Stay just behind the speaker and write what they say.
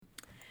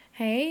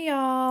Hey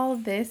y'all,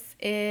 this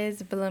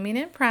is Blooming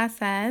in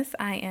Process.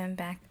 I am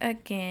back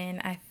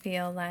again. I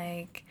feel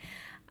like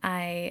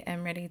I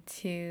am ready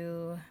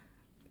to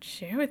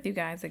share with you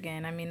guys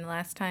again. I mean, the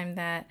last time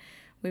that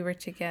we were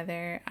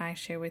together, I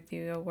shared with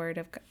you a word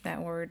of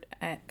that word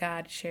that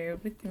God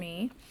shared with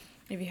me.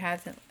 If you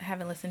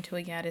haven't listened to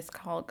it yet, it's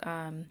called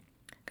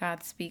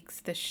God Speaks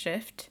the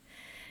Shift.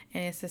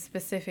 And it's a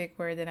specific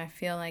word that I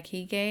feel like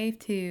He gave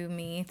to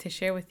me to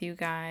share with you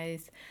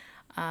guys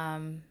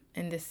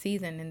in this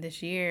season, in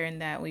this year,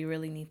 and that we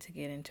really need to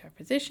get into our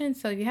position.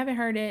 So if you haven't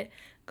heard it,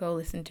 go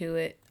listen to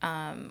it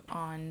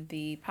on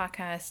the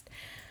podcast.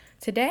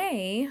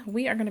 Today,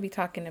 we are going to be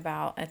talking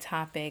about a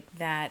topic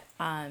that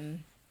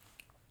I'm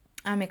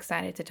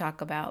excited to talk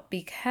about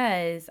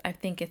because I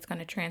think it's going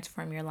to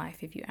transform your life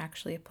if you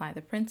actually apply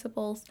the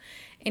principles.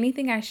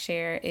 Anything I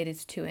share, it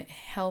is to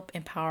help,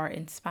 empower,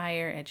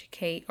 inspire,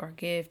 educate, or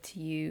give to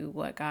you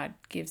what God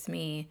gives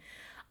me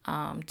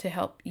to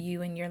help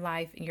you in your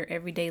life, in your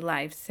everyday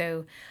life.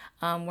 So,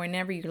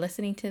 whenever you're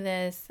listening to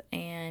this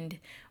and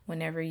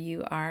whenever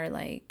you are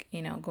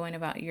going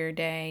about your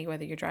day,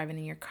 whether you're driving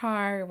in your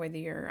car, whether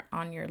you're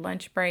on your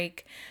lunch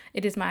break,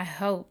 it is my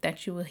hope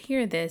that you will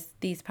hear these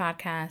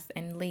podcasts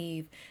and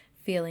leave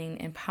feeling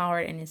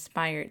empowered and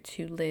inspired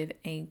to live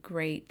a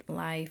great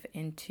life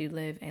and to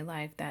live a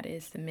life that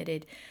is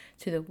submitted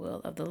to the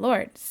will of the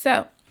Lord.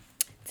 So,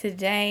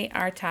 today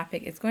our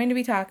topic is going to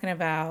be talking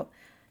about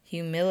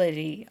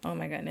humility. Oh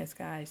my goodness,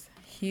 guys.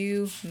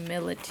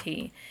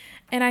 Humility.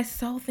 And I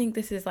so think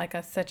this is like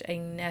such a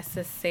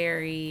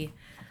necessary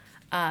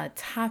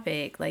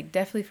topic, like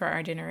definitely for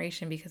our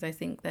generation, because I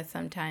think that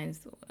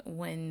sometimes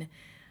when,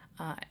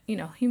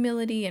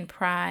 humility and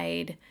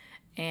pride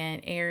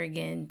and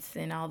arrogance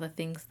and all the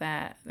things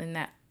that in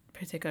that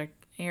particular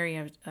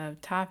area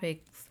of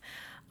topics,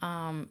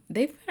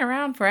 they've been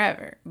around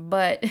forever,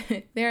 but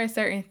there are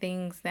certain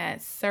things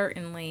that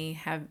certainly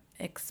have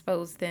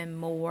exposed them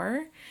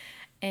more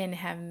and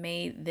have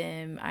made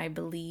them, I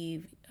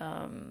believe,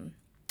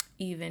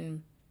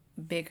 even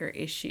bigger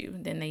issue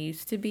than they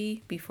used to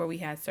be before we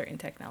had certain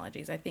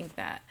technologies. I think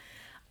that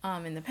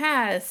in the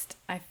past,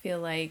 I feel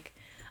like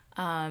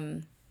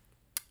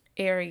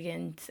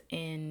arrogance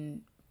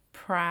and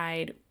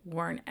pride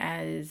weren't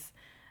as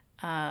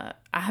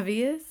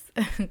obvious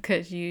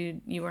because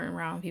you weren't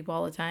around people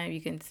all the time. You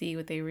can see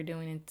what they were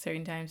doing in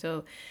certain times.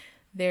 So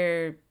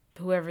they're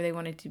whoever they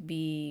wanted to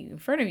be in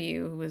front of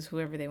you was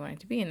whoever they wanted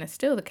to be, and that's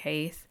still the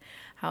case.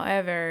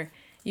 However,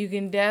 you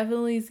can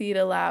definitely see it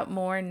a lot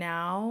more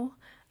now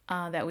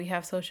that we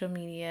have social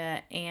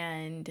media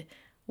and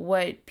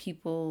what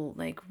people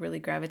like really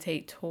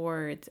gravitate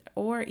towards,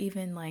 or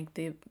even like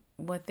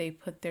what they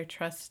put their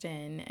trust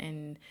in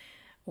and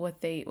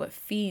what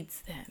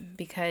feeds them.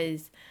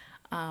 Because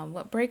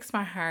what breaks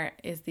my heart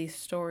is these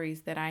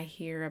stories that I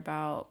hear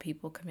about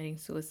people committing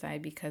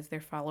suicide because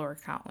their follower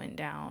count went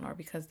down, or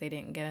because they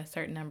didn't get a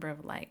certain number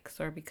of likes,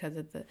 or because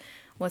of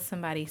what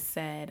somebody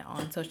said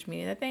on social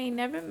media that they ain't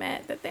never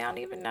met, that they don't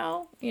even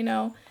know.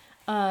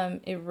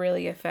 It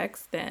really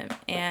affects them.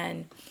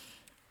 And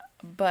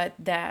but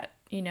that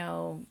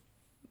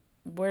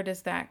where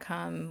does that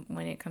come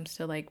when it comes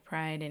to like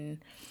pride and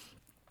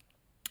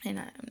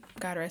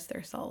God rest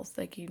their souls.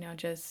 Like,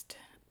 just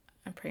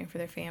I'm praying for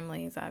their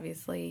families,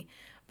 obviously.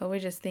 But we're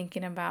just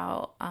thinking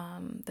about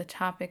the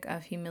topic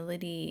of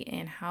humility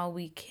and how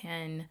we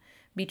can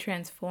be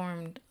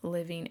transformed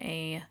living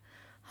a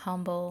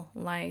humble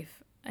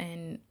life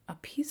and a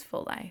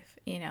peaceful life,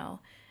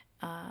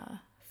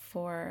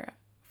 for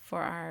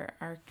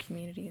our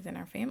communities and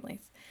our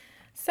families.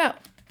 So,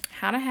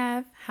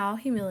 how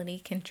humility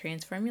can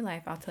transform your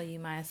life. I'll tell you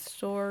my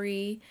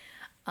story.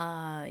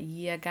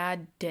 Yeah,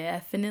 God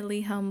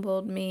definitely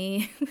humbled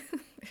me.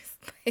 It's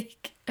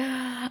like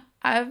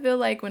I feel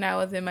like when I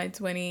was in my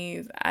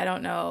 20s, I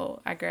don't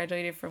know, I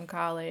graduated from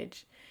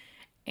college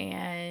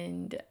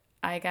and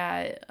I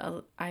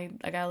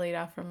got laid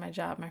off from my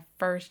job, my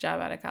first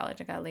job out of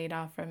college. I got laid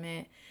off from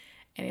it,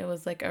 and it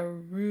was like a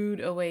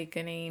rude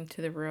awakening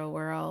to the real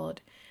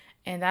world.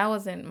 And that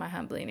wasn't my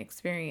humbling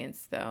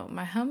experience though.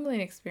 My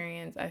humbling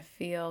experience, I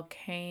feel,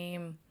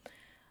 came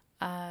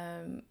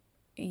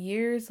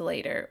years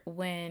later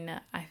when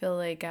I feel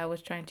like God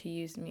was trying to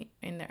use me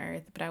in the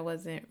earth, but I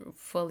wasn't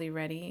fully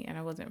ready and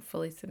I wasn't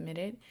fully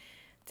submitted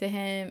to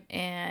Him.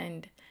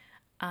 And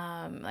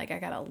like I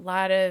got a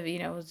lot of,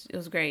 it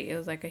was great. It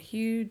was like a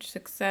huge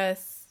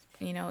success,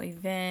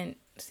 event.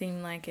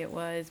 Seemed like it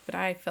was, but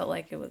I felt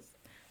like it was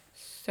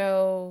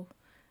so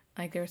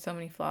like there were so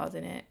many flaws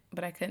in it,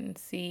 but I couldn't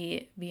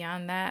see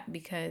beyond that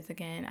because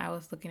again, I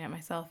was looking at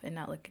myself and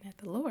not looking at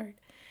the Lord.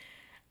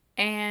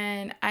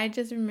 And I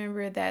just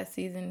remember that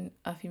season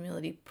of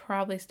humility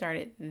probably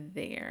started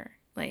there.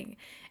 Like,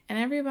 and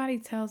everybody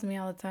tells me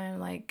all the time,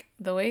 like,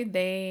 the way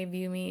they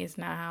view me is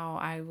not how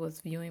I was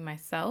viewing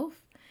myself.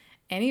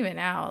 And even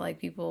now, like,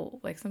 people,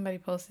 like, somebody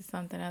posted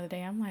something the other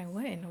day. I'm like,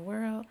 what in the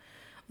world?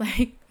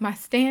 Like, my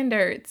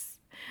standards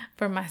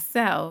for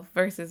myself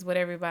versus what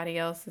everybody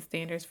else's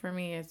standards for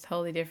me is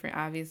totally different,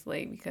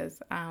 obviously,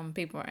 because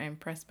people are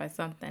impressed by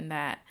something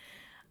that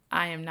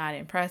I am not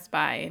impressed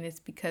by. And it's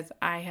because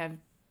I have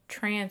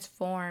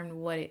transformed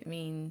what it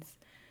means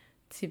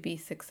to be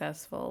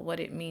successful, what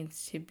it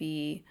means to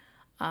be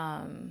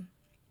humble,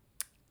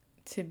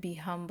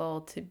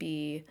 to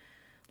be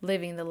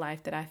living the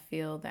life that I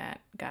feel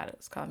that God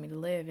has called me to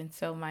live. And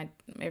so my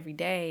every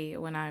day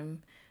when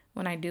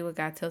I do what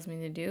God tells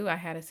me to do, I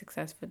had a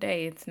successful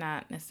day. It's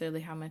not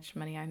necessarily how much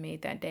money I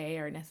made that day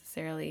or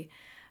necessarily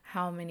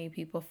how many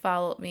people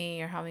followed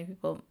me or how many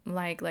people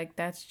like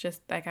that's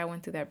just like I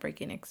went through that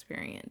breaking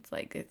experience.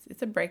 Like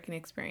it's a breaking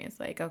experience.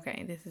 Like,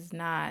 okay, this is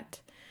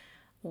not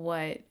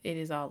what it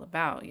is all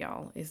about,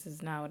 y'all. This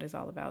is not what it's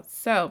all about.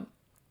 So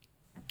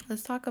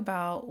let's talk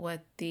about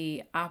what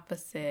the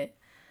opposite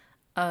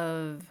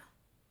of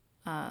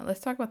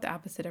let's talk about the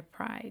opposite of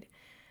pride.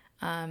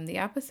 The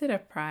opposite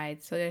of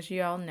pride. So as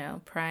you all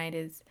know, pride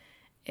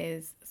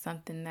is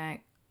something that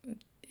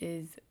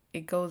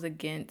it goes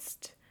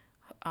against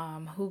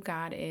who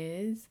God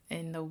is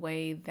and the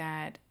way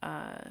that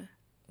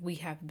we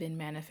have been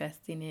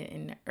manifesting it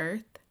in the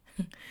earth.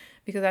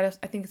 Because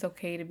I think it's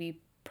okay to be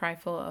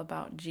prideful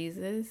about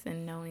Jesus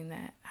and knowing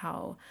that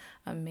how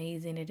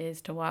amazing it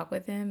is to walk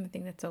with him. I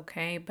think that's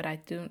okay, but I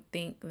don't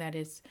think that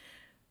is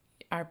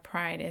our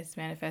pride is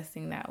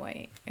manifesting that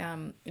way.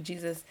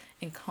 Jesus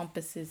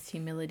encompasses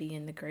humility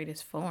in the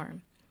greatest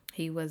form.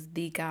 He was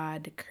the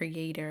God,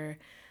 creator,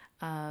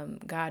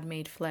 God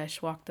made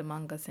flesh, walked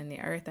among us in the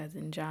earth, as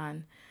in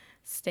John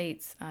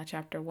states,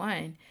 chapter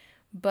 1.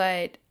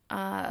 But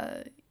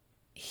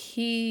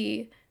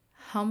he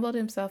humbled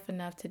himself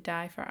enough to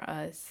die for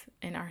us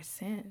in our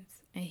sins.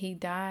 And he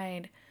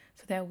died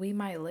so that we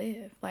might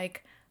live.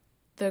 Like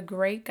the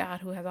great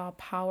God who has all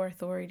power,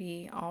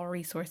 authority, all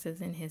resources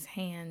in his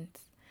hands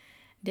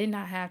did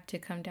not have to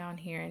come down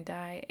here and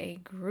die a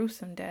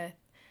gruesome death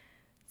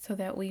so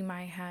that we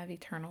might have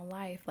eternal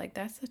life. Like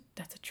that's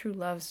a true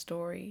love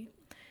story.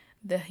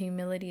 The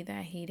humility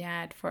that he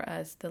had for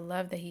us, the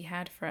love that he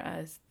had for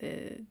us,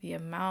 the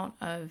amount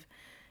of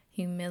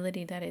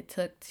humility that it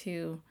took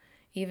to,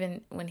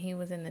 even when he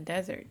was in the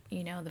desert,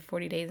 the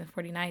 40 days and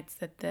 40 nights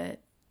that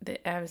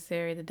the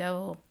adversary, the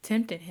devil,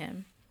 tempted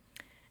him,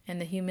 and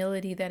the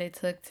humility that it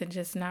took to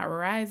just not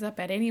rise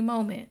up at any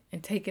moment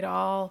and take it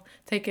all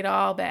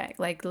back.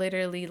 Like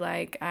literally,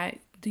 like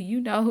do you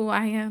know who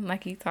I am?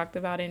 Like he talked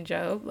about in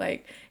Job.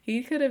 Like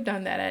he could have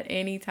done that at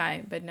any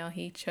time, but no,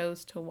 he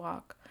chose to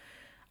walk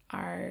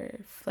our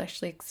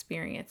fleshly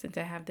experience and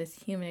to have this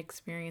human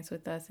experience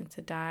with us and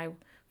to die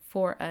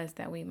for us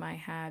that we might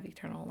have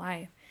eternal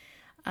life.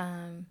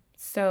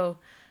 So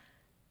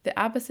the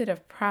opposite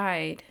of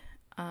pride,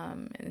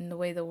 and the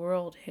way the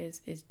world is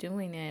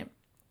doing it,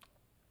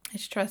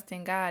 is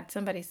trusting God.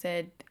 Somebody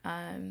said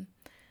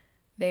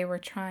they were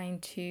trying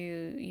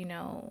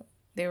to,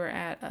 they were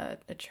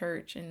at a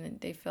church and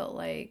they felt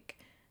like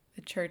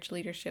the church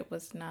leadership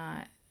was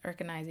not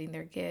recognizing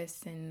their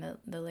gifts. And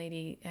the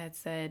lady had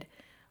said,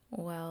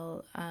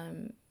 well,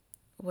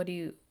 what do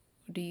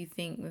you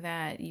think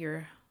that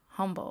you're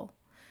humble?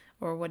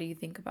 Or what do you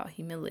think about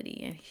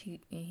humility? And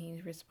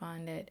he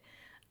responded,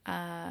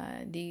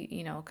 do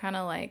you, kind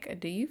of like,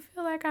 do you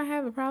feel like I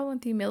have a problem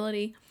with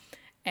humility?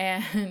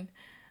 And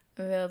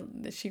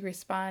she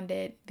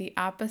responded, the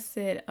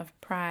opposite of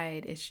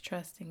pride is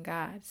trusting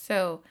God.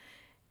 So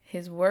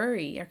his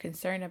worry or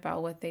concern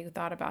about what they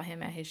thought about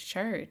him at his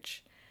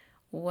church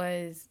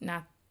was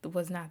not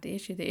the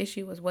issue. The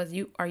issue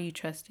are you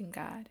trusting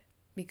God?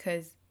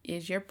 Because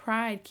is your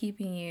pride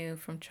keeping you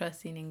from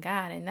trusting in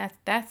God? And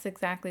that's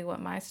exactly what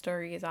my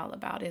story is all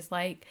about. It's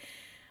like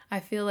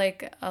I feel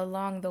like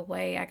along the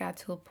way I got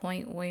to a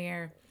point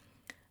where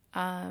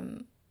I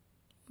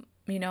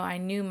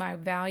knew my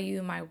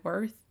value, my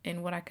worth,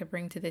 and what I could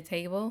bring to the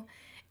table,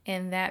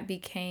 and that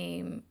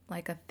became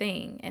like a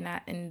thing.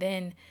 And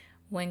then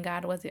when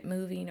God wasn't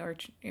moving or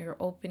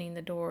opening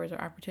the doors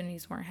or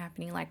opportunities weren't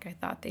happening like I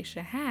thought they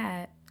should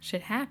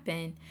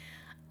happen,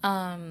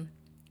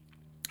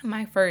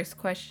 my first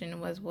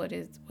question was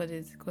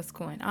what's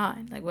going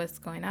on? Like what's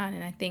going on?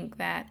 And I think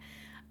that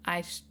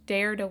I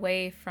stared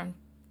away from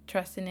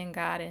trusting in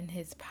God and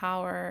his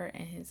power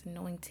and his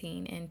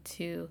anointing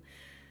into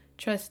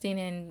trusting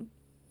in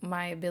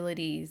my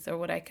abilities or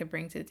what I could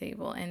bring to the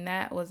table. And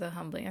that was a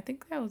humbling. I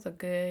think that was a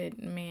good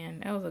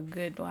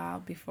while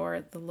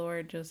before the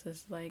Lord just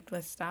was like,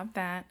 let's stop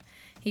that.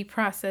 He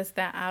processed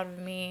that out of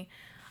me.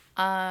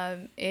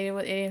 It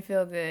didn't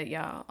feel good,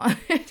 y'all.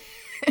 It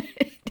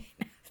didn't feel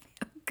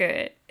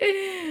good.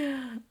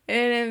 It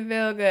didn't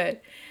feel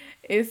good.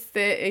 It's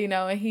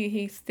still, and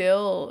he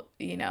still,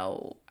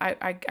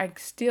 I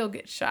still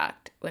get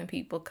shocked when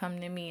people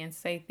come to me and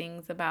say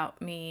things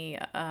about me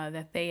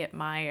that they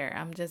admire.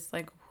 I'm just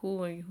like,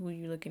 who are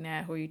you looking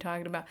at? Who are you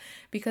talking about?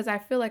 Because I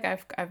feel like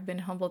I've been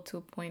humbled to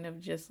a point of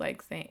just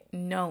like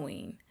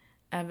knowing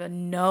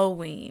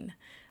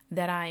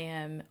that I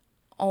am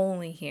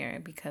only here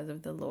because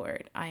of the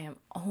Lord. I am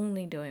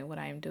only doing what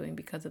I am doing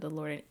because of the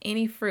Lord. And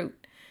any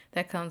fruit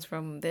that comes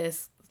from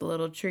this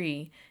little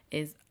tree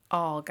is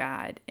all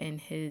God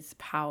and his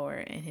power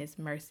and his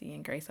mercy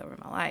and grace over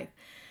my life.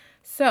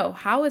 So,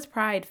 how is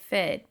pride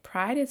fed?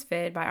 Pride is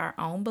fed by our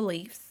own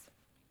beliefs,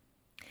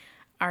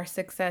 our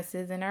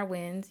successes and our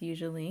wins,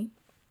 usually.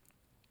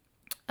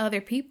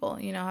 Other people,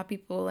 how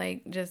people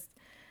like just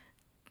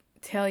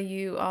tell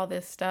you all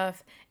this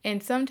stuff.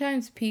 And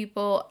sometimes I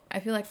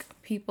feel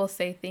like people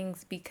say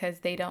things because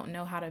they don't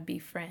know how to be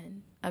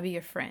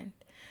a friend.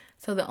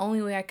 So the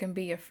only way I can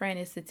be a friend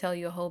is to tell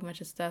you a whole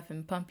bunch of stuff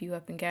and pump you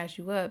up and gas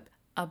you up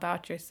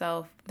about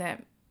yourself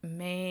that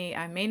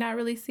I may not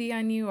really see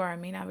on you, or I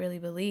may not really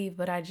believe,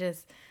 but I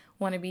just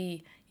want to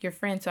be your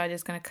friend. So I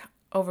just gonna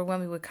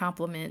overwhelm you with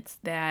compliments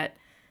that,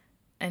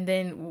 and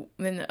then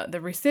the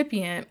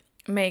recipient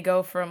may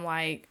go from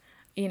like,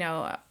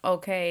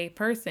 okay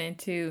person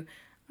to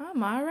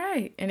I'm all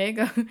right. And it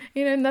go,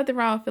 nothing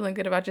wrong with feeling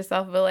good about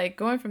yourself, but like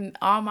going from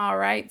I'm all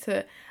right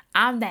to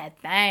I'm that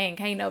thing.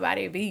 Can't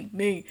nobody beat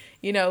me.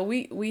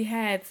 We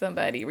had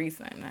somebody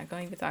recently, I'm not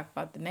going to even talk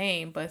about the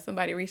name, but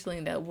somebody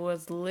recently that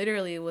was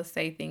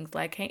say things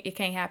like, it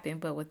can't happen,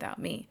 but without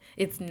me,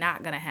 it's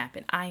not going to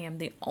happen. I am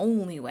the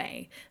only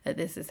way that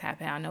this is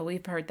happening. I know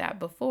we've heard that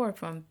before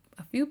from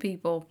a few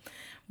people,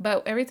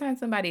 but every time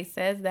somebody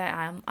says that,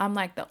 I'm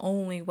like the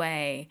only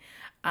way.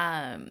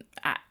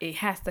 It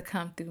has to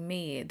come through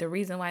me. The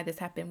reason why this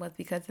happened was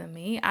because of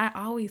me. I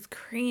always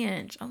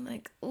cringe. I'm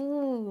like,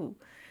 ooh,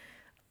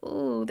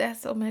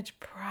 that's so much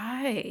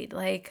pride.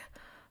 Like,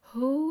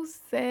 who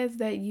says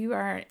that you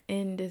are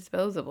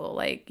indisposable?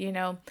 Like,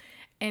 and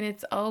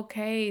it's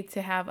okay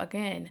to have,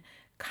 again,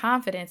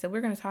 confidence. And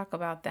we're going to talk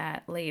about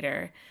that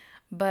later.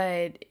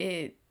 But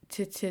to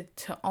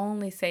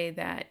only say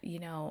that,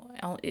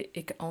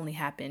 it can only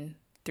happen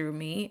through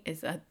me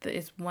is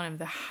one of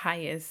the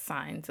highest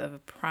signs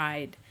of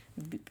pride.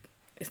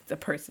 It's the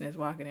person is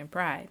walking in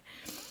pride.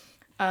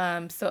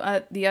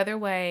 So the other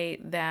way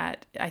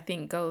that I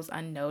think goes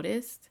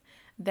unnoticed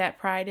that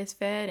pride is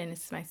fed, and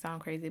this might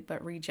sound crazy,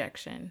 but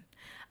rejection.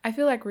 I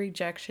feel like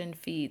rejection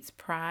feeds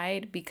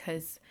pride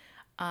because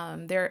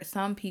there are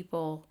some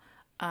people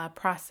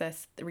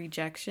process the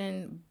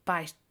rejection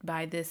by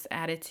this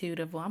attitude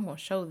of, well, I'm gonna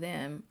show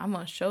them, I'm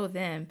gonna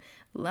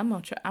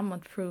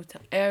prove to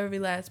every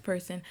last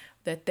person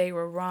that they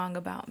were wrong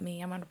about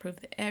me. I'm gonna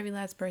prove to every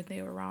last person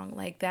they were wrong.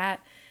 Like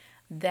that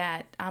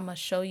I'm gonna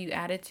show you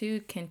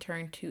attitude can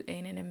turn to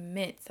an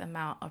immense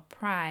amount of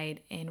pride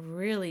and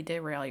really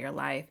derail your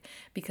life,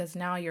 because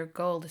now your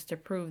goal is to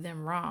prove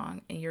them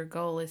wrong, and your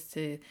goal is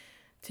to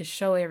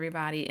show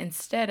everybody,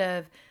 instead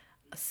of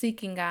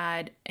seeking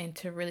God and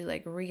to really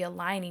like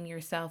realigning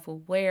yourself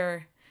with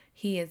where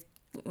He is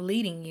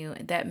leading you.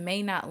 That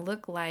may not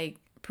look like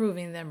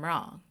proving them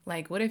wrong.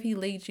 Like, what if He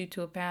leads you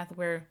to a path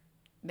where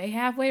they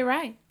halfway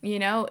right?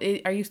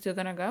 Are you still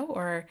gonna go,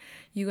 or are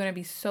you gonna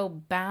be so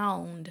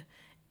bound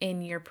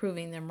in your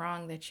proving them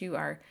wrong that you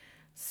are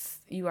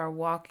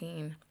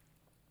walking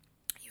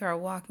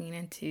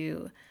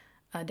into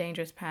a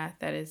dangerous path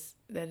that is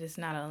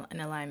not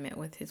in alignment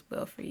with His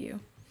will for you?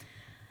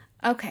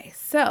 Okay,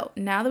 so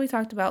now that we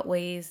talked about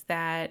ways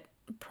that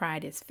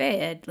pride is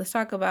fed, let's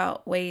talk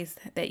about ways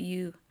that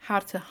how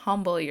to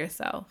humble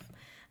yourself.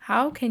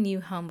 How can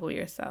you humble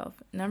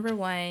yourself? Number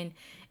one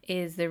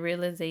is the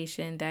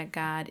realization that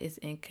God is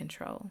in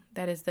control.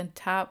 That is the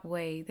top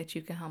way that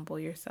you can humble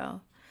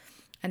yourself.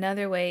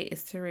 Another way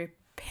is to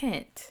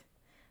repent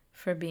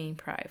for being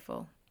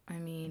prideful. I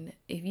mean,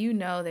 if you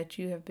know that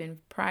you have been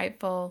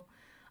prideful,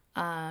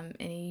 and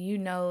you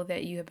know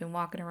that you have been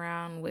walking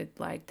around with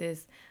like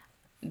this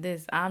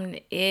I'm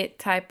it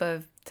type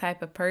of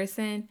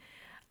person,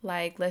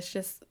 like, let's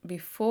just,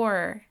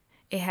 before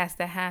it has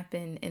to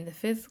happen in the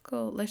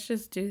physical, let's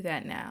just do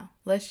that now.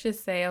 Let's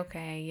just say,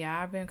 okay,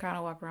 yeah, I've been kind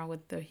of walking around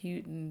with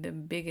the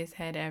biggest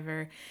head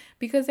ever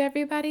because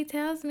everybody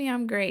tells me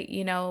I'm great,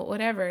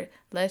 whatever.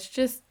 Let's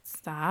just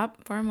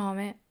stop for a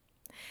moment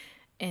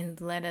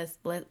and let's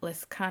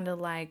kind of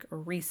like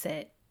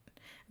reset,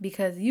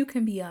 because you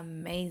can be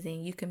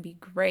amazing, you can be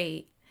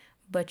great,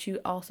 but you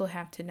also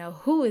have to know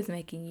who is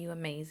making you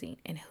amazing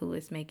and who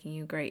is making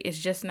you great. It's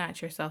just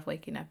not yourself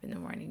waking up in the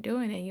morning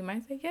doing it. You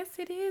might say, yes,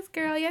 it is,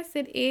 girl. Yes,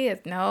 it is.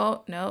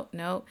 No, no,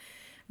 no.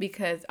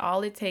 Because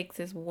all it takes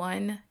is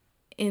one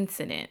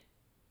incident.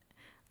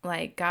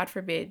 Like, God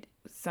forbid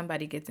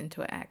somebody gets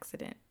into an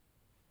accident.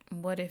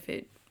 What if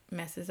it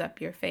messes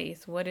up your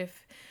face? What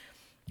if,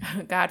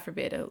 God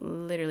forbid, I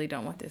literally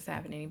don't want this to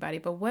happen to anybody,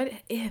 but what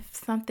if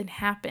something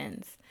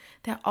happens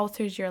that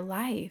alters your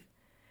life?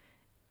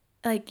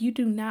 Like, you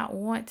do not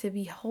want to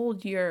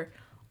behold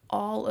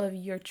all of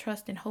your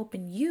trust and hope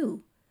in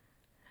you.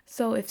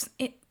 So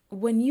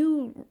when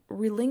you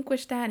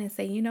relinquish that and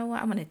say, you know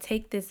what, I'm going to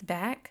take this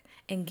back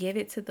and give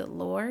it to the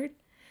Lord,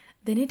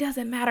 then it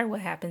doesn't matter what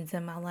happens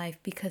in my life,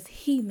 because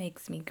He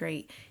makes me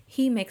great.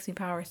 He makes me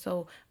power.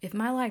 So if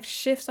my life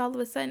shifts all of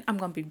a sudden, I'm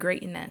going to be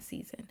great in that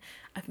season.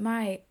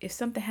 If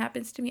something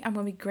happens to me, I'm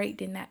going to be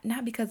great in that,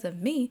 not because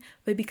of me,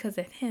 but because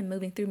of Him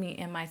moving through me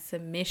and my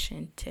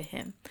submission to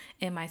Him.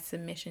 And my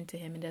submission to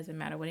Him, it doesn't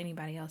matter what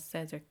anybody else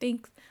says or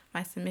thinks.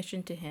 My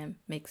submission to Him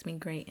makes me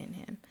great in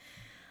Him.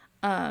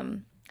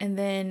 And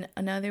then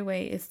another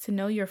way is to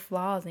know your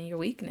flaws and your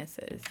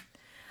weaknesses.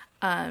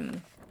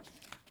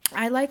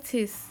 I like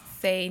to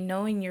say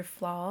knowing your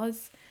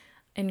flaws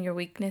and your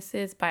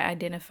weaknesses by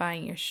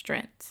identifying your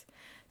strengths.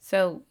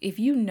 So if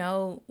you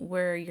know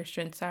where your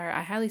strengths are,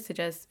 I highly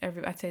suggest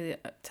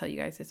tell you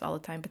guys this all the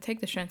time, but take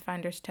the Strength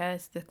Finders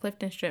test, the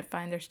Clifton Strength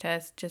Finders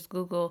test. Just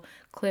Google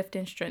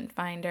Clifton Strength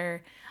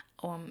Finder,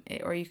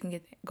 or you can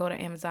go to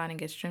Amazon and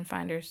get Strength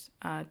Finders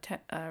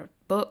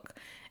book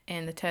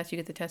and the test. You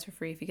get the test for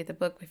free if you get the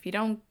book. If you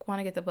don't want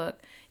to get the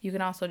book, you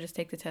can also just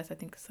take the test. I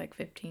think it's like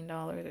 $15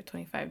 or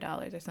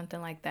 $25 or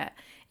something like that.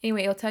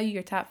 Anyway, it'll tell you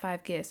your top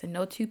 5 gifts, and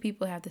no two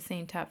people have the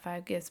same top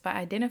 5 gifts. By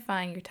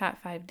identifying your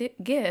top 5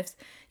 gifts,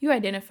 you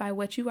identify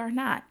what you are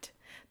not.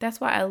 That's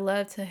why I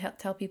love to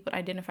tell people to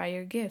identify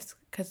your gifts,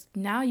 because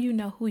now you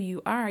know who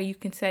you are. You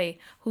can say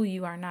who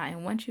you are not.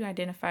 And once you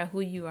identify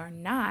who you are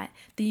not,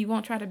 then you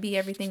won't try to be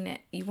everything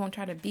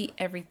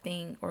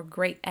or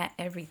great at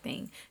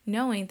everything,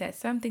 knowing that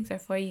some things are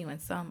for you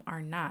and some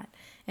are not.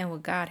 And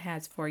what God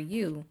has for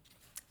you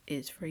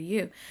is for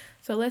you.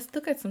 So let's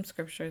look at some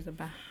scriptures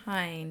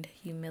behind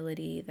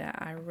humility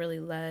that I really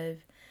love.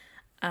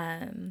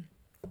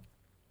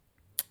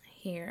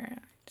 Here,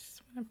 I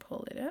just want to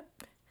pull it up.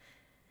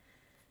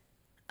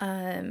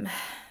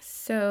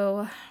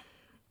 So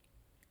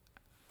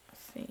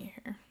let's see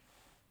here.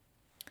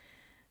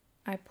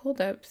 I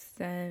pulled up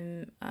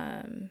some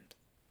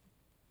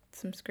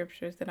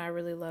scriptures that I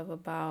really love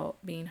about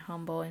being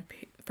humble. In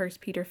 1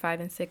 Peter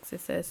 5:6,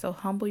 it says, "So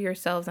humble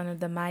yourselves under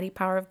the mighty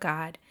power of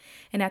God,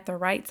 and at the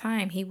right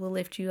time he will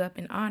lift you up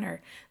in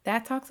honor."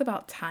 That talks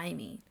about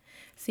timing.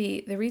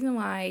 See, the reason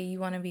why you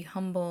want to be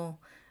humble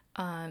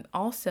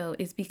also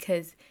is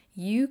because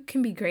you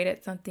can be great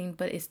at something,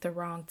 but it's the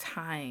wrong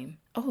time.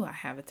 Oh, I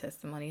have a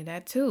testimony of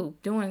that too.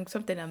 Doing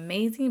something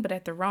amazing, but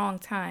at the wrong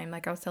time.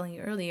 Like I was telling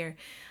you earlier,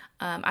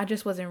 I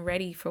just wasn't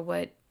ready for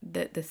what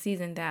the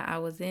season that I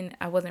was in.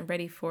 I wasn't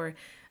ready for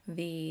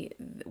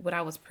what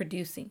I was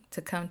producing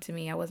to come to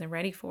me. I wasn't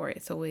ready for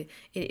it. So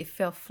it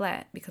fell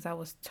flat because I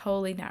was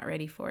totally not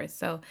ready for it.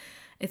 So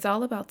it's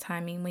all about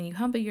timing. When you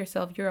humble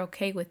yourself, you're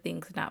okay with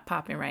things not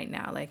popping right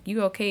now. Like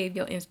you okay if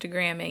your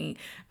Instagram ain't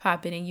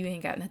popping and you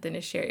ain't got nothing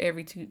to share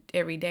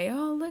every day.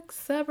 Oh, look,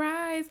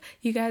 surprise.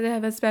 You guys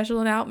have a special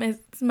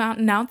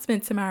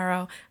announcement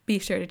tomorrow. Be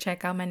sure to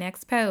check out my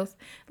next post.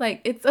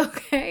 Like, it's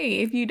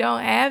okay if you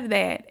don't have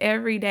that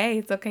every day.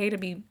 It's okay to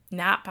be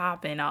not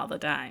popping all the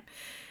time,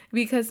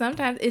 because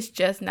sometimes it's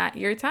just not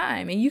your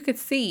time. And you could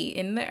see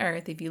in the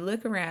earth, if you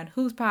look around,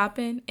 who's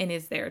popping and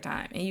it's their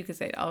time. And you could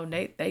say, oh,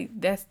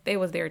 they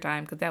was their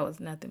time, because that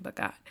was nothing but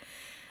God.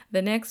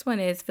 The next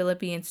one is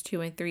Philippians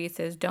 2:3. It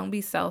says, "Don't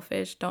be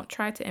selfish. Don't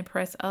try to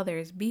impress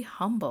others. Be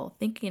humble,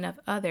 thinking of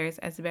others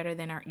as better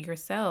than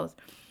yourselves."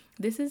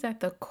 This is at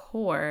the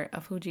core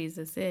of who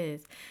Jesus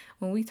is.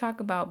 When we talk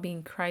about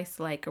being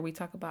Christ-like, or we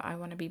talk about I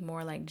want to be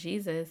more like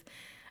Jesus,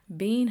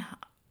 being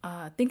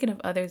thinking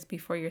of others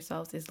before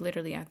yourselves is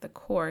literally at the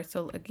core.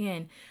 So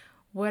again,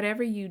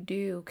 whatever you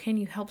do, can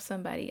you help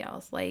somebody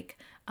else? Like,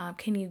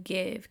 can you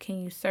give?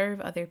 Can you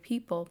serve other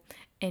people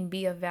and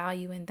be of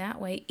value in that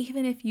way?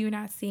 Even if you're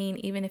not seen,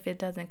 even if it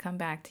doesn't come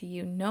back to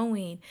you,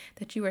 knowing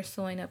that you are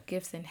sowing up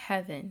gifts in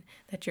heaven,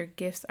 that your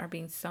gifts are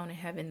being sown in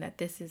heaven, that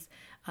this is,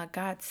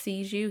 God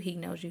sees you, he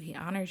knows you, he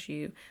honors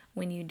you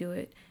when you do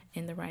it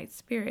in the right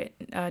spirit.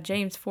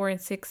 James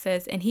 4:6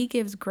 says, "And he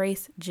gives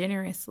grace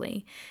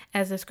generously.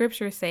 As the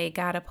scriptures say,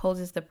 God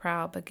opposes the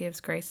proud, but gives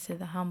grace to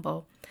the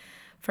humble."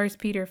 1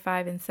 Peter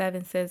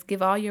 5:7 says,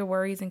 "Give all your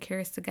worries and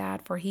cares to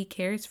God, for he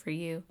cares for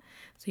you."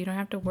 So you don't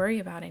have to worry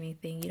about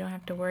anything. You don't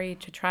have to worry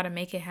to try to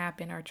make it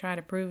happen, or try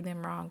to prove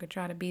them wrong, or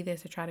try to be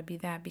this or try to be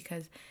that,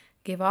 because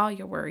give all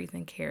your worries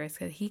and cares,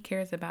 because he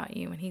cares about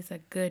you and he's a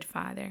good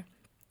father.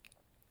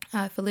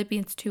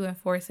 Philippians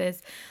 2:4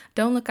 says,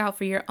 "Don't look out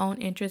for your own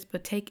interests,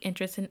 but take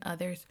interest in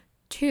others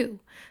too."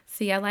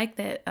 See, I like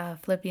that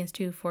Philippians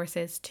 2:4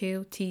 says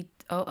too,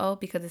 TOO,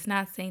 because it's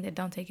not saying that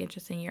don't take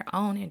interest in your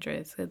own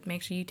interests.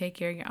 Make sure you take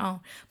care of your own,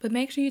 but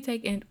make sure you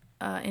take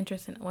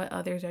interest in what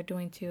others are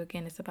doing too.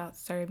 Again, it's about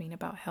serving,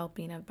 about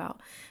helping,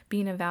 about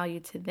being of value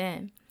to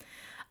them.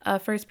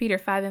 1 Peter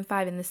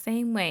 5:5, "In the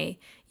same way,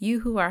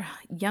 you who are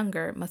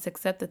younger must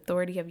accept the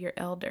authority of your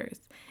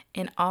elders.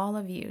 And all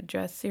of you,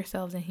 dress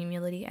yourselves in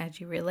humility as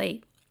you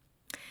relate."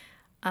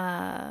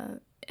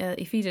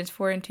 Ephesians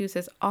 4:2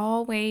 says,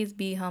 "Always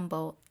be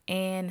humble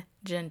and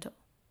gentle."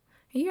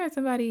 Have you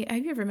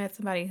ever met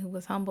somebody who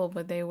was humble,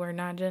 but they were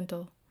not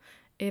gentle?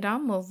 It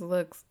almost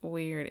looks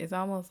weird. It's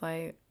almost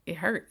like it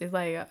hurt. It's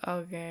like,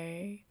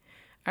 okay,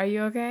 are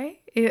you okay?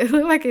 It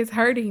looks like it's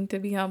hurting to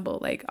be humble.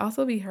 Like,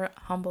 also be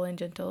humble and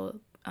gentle.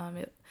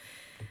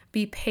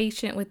 Be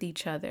patient with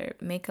each other.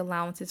 Make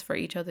allowances for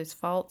each other's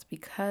faults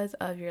because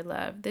of your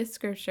love. This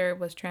scripture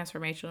was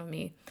transformational to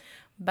me,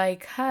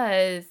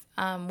 because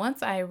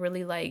once I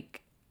really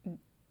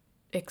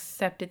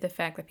accepted the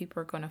fact that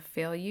people are going to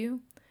fail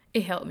you,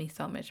 it helped me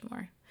so much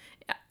more.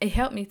 It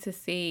helped me to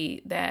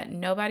see that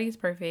nobody's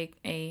perfect.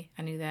 I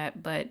knew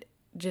that, but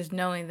just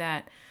knowing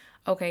that,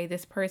 okay,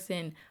 this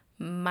person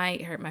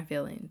might hurt my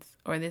feelings,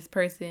 or this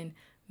person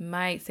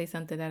might say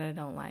something that I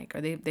don't like,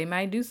 or they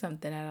might do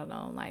something that I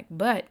don't like.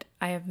 But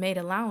I have made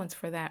allowance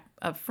for that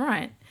up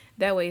front.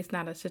 That way it's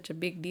not such a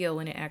big deal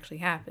when it actually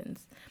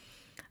happens.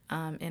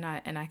 And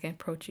I can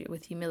approach it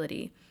with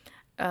humility.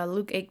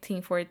 Luke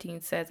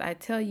 18:14 says, I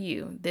tell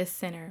you, this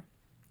sinner,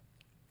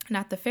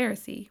 not the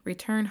Pharisee,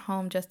 return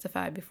home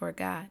justified before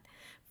God.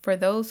 For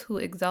those who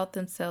exalt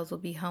themselves will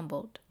be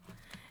humbled.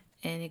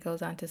 And it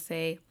goes on to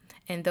say,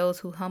 and those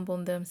who humble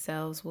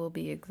themselves will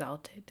be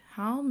exalted.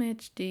 How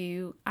much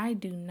I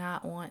do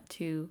not want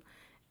to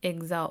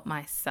exalt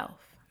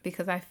myself,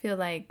 because I feel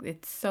like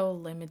it's so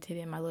limited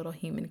in my little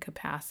human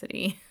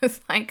capacity.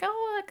 It's like,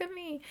 oh, look at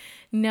me.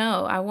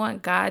 No, I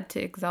want God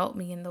to exalt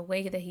me. And the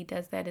way that he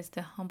does that is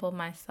to humble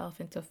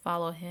myself and to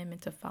follow him and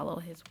to follow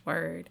his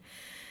word.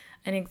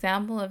 An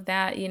example of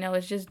that,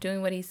 is just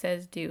doing what he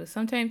says do.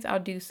 Sometimes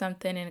I'll do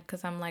something and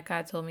because I'm like,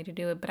 God told me to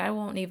do it, but I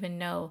won't even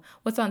know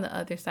what's on the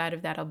other side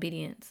of that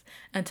obedience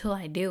until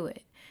I do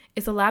it.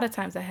 It's a lot of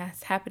times that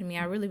has happened to me.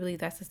 I really believe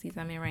that's the season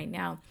I'm in right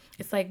now.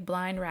 It's like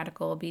blind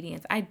radical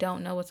obedience. I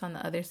don't know what's on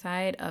the other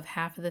side of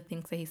half of the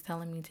things that he's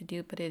telling me to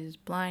do, but it is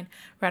blind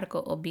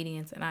radical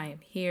obedience, and I am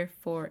here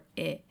for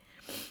it.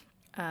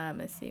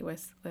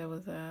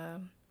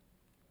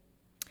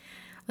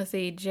 Let's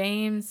see,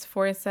 James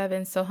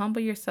 4:7. So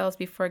humble yourselves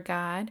before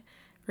God,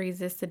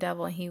 resist the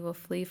devil, and he will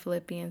flee.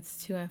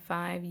 Philippians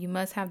 2:5. You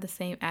must have the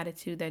same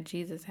attitude that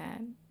Jesus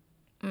had.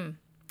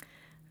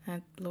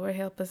 Lord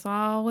help us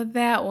all with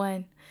that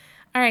one.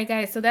 All right,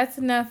 guys. So that's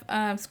enough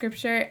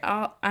scripture.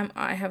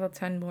 I have a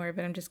ton more,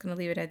 but I'm just gonna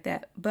leave it at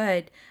that.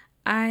 But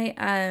I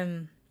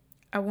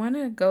want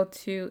to go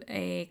to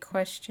a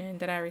question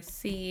that I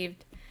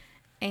received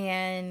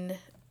and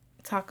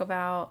talk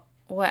about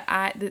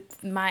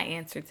my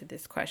answer to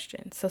this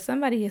question. So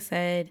somebody has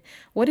said,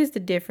 what is the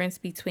difference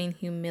between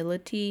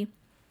humility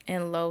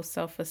and low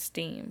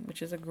self-esteem?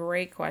 Which is a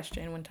great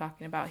question when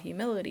talking about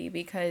humility,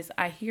 because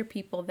I hear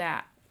people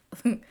that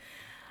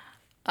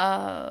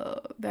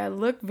that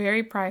look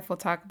very prideful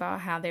talk about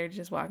how they're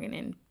just walking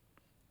in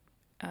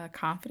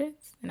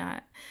confidence.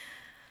 And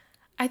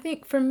I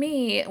think for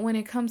me, when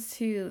it comes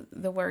to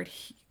the word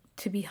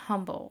to be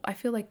humble, I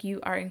feel like you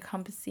are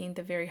encompassing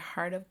the very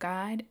heart of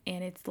God,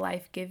 and it's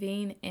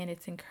life-giving, and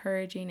it's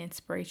encouraging,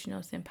 inspirational,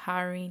 it's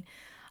empowering.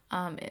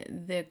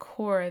 The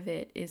core of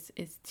it is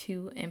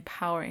to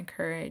empower,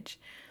 encourage,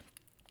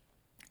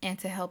 and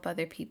to help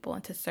other people,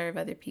 and to serve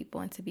other people,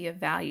 and to be of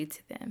value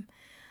to them.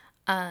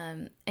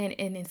 And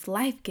it's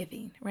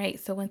life-giving, right?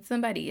 So when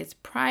somebody is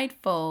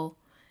prideful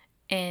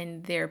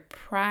and their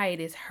pride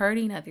is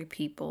hurting other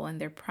people,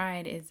 and their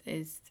pride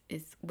is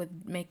with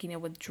making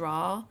it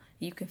withdraw,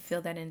 you can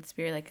feel that in the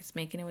spirit, like it's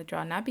making it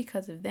withdraw, not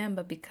because of them,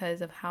 but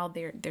because of how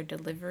their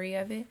delivery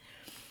of it,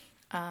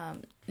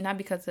 not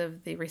because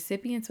of the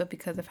recipients, but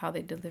because of how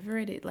they deliver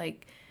it.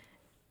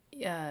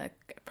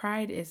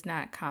 Pride is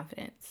not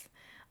confidence.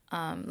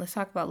 Let's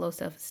talk about low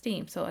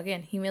self-esteem. So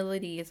again,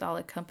 humility is all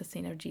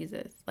encompassing of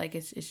Jesus. Like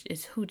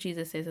it's who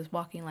Jesus is. It's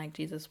walking like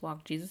Jesus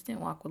walked. Jesus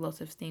didn't walk with low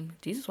self-esteem.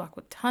 Jesus walked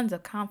with tons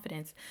of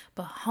confidence,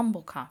 but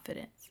humble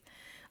confidence.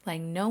 Like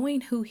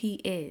knowing who he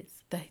is.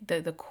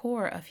 The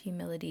core of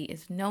humility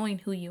is knowing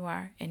who you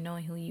are and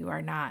knowing who you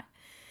are not,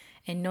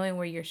 and knowing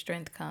where your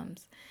strength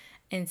comes.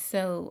 And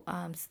so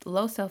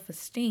low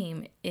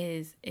self-esteem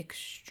is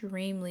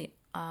extremely,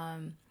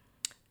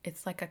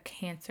 it's like a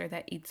cancer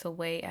that eats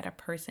away at a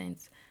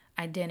person's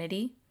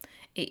identity.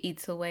 It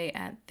eats away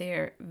at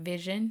their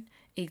vision,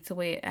 eats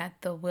away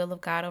at the will of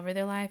God over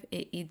their life.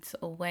 It eats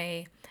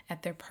away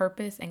at their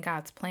purpose and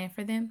God's plan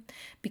for them.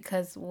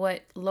 Because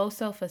what low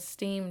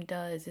self-esteem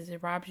does is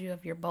it robs you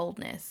of your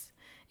boldness.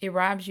 It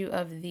robs you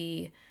of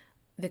the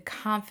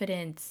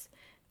confidence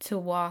to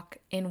walk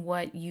in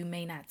what you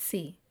may not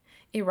see.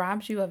 It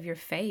robs you of your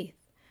faith,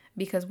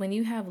 because when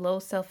you have low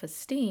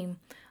self-esteem,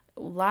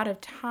 a lot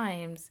of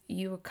times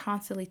you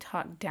constantly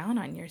talk down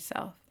on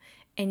yourself,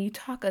 and you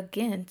talk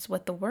against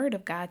what the word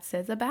of God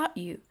says about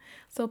you.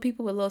 So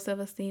people with low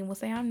self-esteem will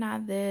say, I'm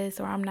not this,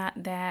 or I'm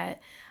not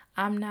that.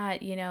 I'm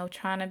not,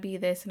 trying to be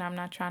this, and I'm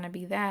not trying to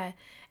be that.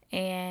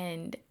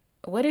 And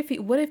what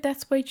if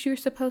that's what you're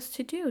supposed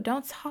to do?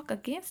 Don't talk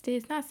against it.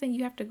 It's not saying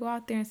you have to go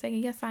out there and say,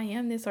 yes, I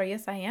am this, or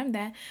yes, I am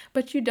that.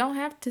 But you don't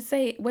have to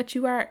say what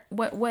you are,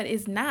 what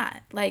is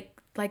not. Like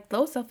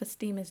low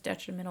self-esteem is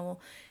detrimental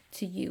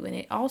to you. And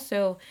it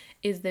also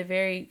is the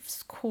very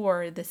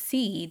core, the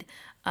seed.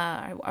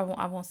 I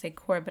won't say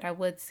core, but I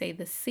would say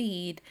the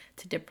seed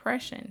to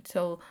depression.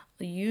 So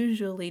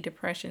usually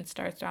depression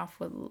starts off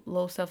with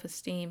low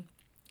self-esteem,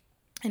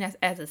 and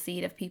as a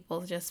seed of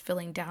people just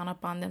feeling down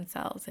upon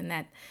themselves, and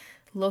that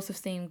low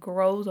self-esteem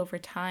grows over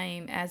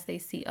time as they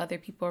see other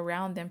people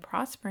around them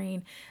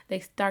prospering. They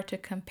start to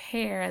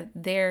compare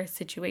their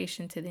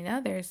situation to the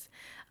others,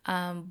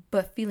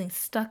 but feeling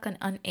stuck and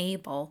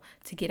unable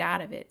to get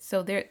out of it.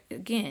 So there's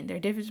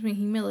difference between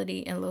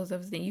humility and low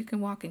self-esteem. You can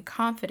walk in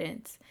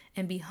confidence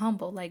and be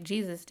humble like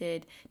Jesus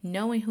did,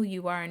 knowing who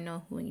you are and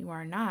know who you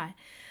are not.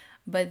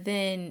 But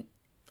then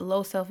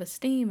low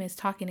self-esteem is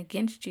talking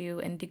against you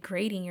and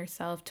degrading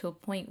yourself to a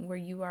point where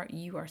you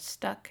are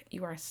stuck,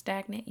 you are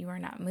stagnant, you are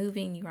not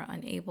moving, you are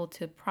unable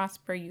to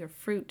prosper. Your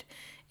fruit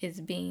is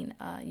being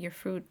your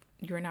fruit,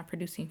 you're not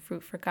producing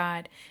fruit for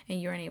God,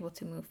 and you're unable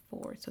to move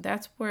forward. So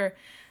that's where,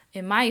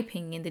 in my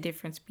opinion, the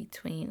difference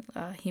between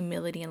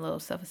humility and low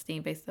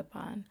self-esteem based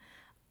upon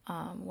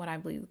what I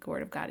believe the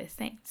Word of God is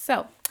saying.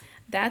 So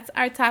that's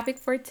our topic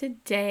for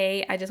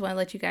today. I just want to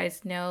let you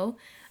guys know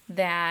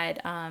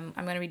that I'm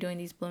going to be doing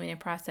these Blooming in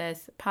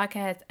Process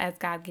podcasts as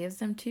God gives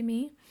them to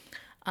me.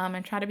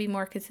 And try to be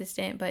more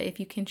consistent. But if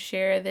you can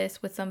share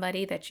this with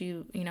somebody that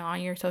you know,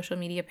 on your social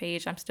media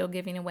page, I'm still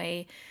giving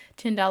away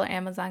 $10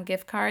 Amazon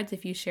gift cards.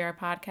 If you share a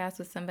podcast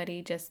with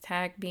somebody, just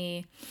tag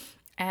me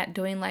at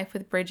Doing Life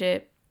with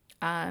Bridget.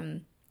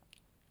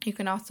 You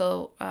can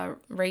also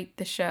rate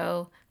the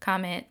show,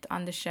 comment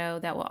on the show.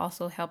 That will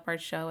also help our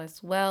show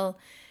as well.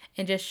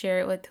 And just share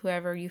it with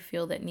whoever you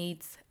feel that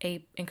needs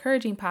a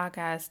encouraging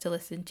podcast to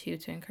listen to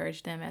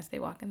encourage them as they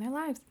walk in their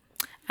lives.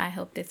 I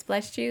hope this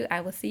blessed you. I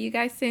will see you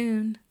guys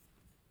soon.